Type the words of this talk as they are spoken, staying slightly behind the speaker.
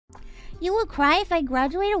You would cry if I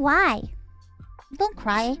graduated? Why? Don't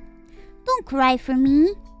cry. Don't cry for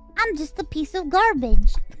me. I'm just a piece of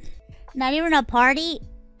garbage. Not even a party?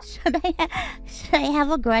 Should I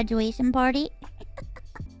have a graduation party?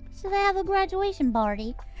 Should I have a graduation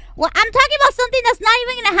party? Well, I'm talking about something that's not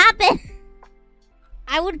even gonna happen.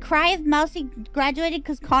 I would cry if Mousy graduated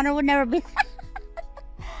because Connor would never be...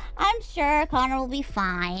 I'm sure Connor will be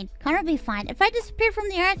fine. Connor will be fine. If I disappear from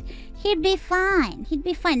the earth, he'd be fine. He'd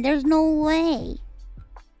be fine. There's no way.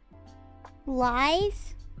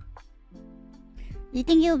 Lies? You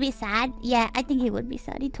think he'll be sad? Yeah, I think he would be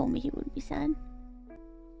sad. He told me he would be sad.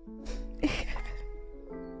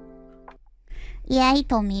 Yeah, he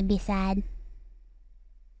told me he'd be sad.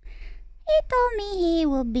 He told me he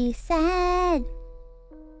will be sad.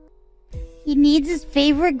 He needs his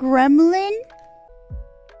favorite gremlin?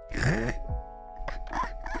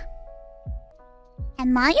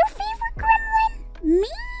 Am I your favorite gremlin? Me?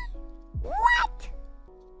 What?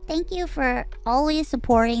 Thank you for always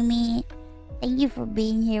supporting me. Thank you for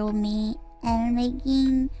being here with me and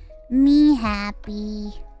making me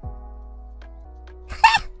happy.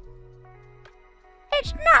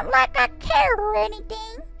 It's not like I care or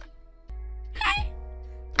anything.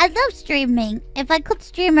 I love streaming. If I could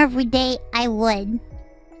stream every day, I would.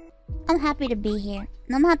 I'm happy to be here.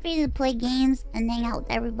 I'm happy to play games and hang out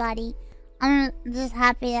with everybody. I'm just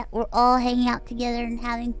happy that we're all hanging out together and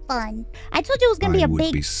having fun. I told you it was gonna be a big month. I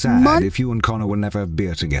would be sad if you and Connor would never have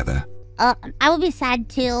beer together. I would be sad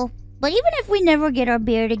too. But even if we never get our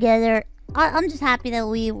beer together, I'm just happy that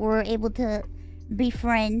we were able to be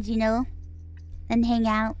friends, you know? And hang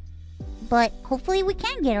out. But hopefully we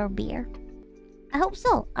can get our beer. I hope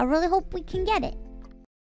so. I really hope we can get it.